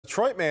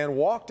Detroit man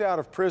walked out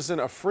of prison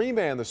a free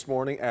man this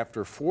morning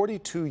after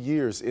 42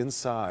 years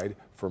inside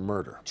for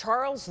murder.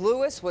 Charles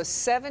Lewis was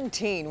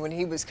 17 when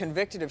he was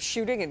convicted of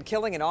shooting and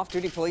killing an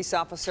off-duty police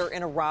officer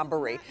in a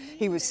robbery.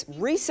 He was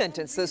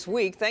resentenced this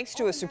week thanks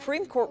to a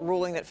Supreme Court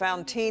ruling that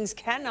found teens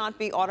cannot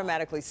be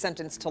automatically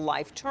sentenced to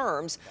life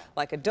terms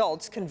like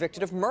adults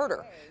convicted of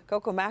murder.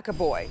 Coco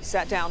McAvoy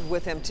sat down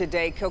with him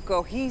today.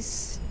 Coco, he's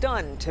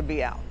stunned to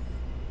be out.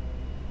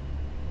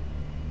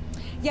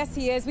 Yes,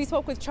 he is. We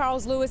spoke with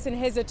Charles Lewis and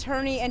his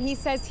attorney, and he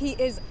says he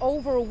is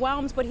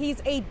overwhelmed, but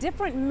he's a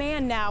different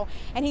man now,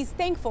 and he's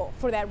thankful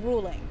for that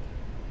ruling.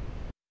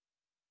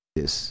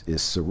 It's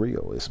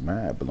surreal. It's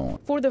mind-blowing.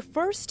 For the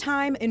first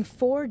time in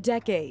 4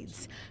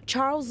 decades,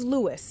 Charles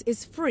Lewis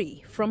is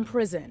free from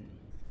prison.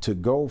 To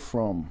go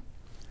from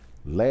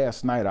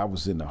last night, I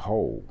was in the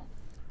hole,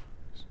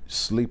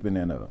 sleeping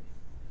in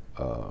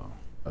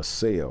a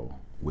cell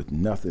with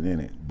nothing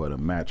in it but a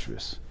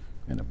mattress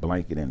and a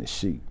blanket and a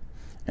sheet.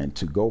 And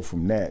to go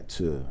from that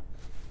to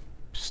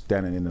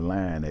standing in the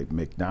line at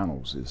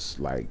McDonald's is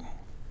like,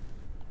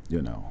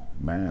 you know,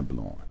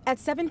 mind-blowing. At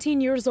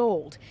 17 years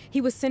old, he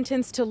was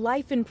sentenced to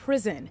life in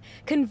prison,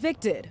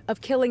 convicted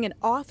of killing an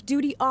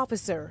off-duty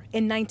officer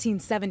in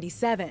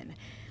 1977.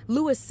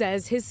 Lewis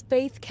says his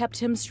faith kept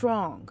him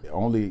strong.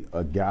 Only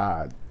a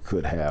God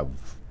could have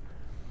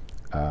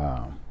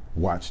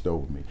watched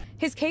over me.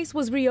 His case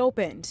was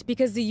reopened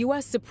because the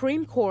U.S.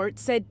 Supreme Court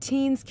said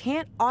teens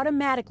can't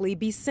automatically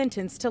be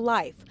sentenced to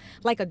life,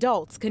 like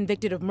adults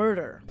convicted of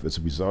murder. As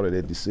a result of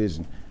that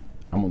decision,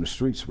 I'm on the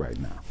streets right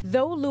now.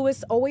 Though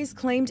Lewis always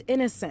claimed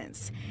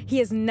innocence, he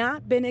has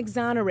not been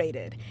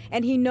exonerated,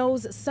 and he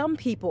knows some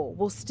people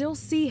will still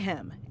see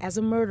him as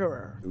a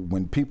murderer.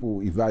 When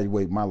people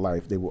evaluate my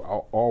life, they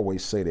will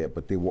always say that,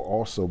 but they will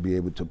also be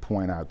able to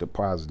point out the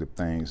positive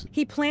things.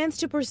 He plans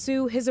to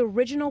pursue his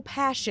original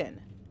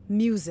passion,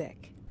 music.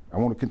 I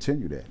want to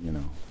continue that, you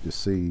know, to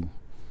see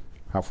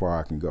how far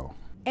I can go.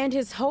 And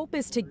his hope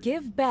is to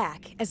give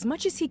back as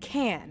much as he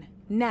can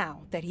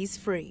now that he's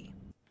free.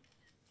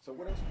 So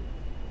what else?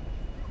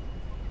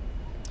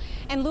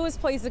 And Lewis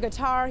plays the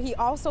guitar, he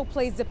also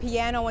plays the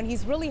piano, and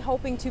he's really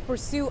hoping to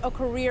pursue a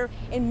career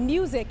in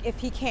music if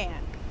he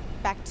can.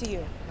 Back to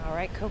you. All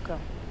right, Coco.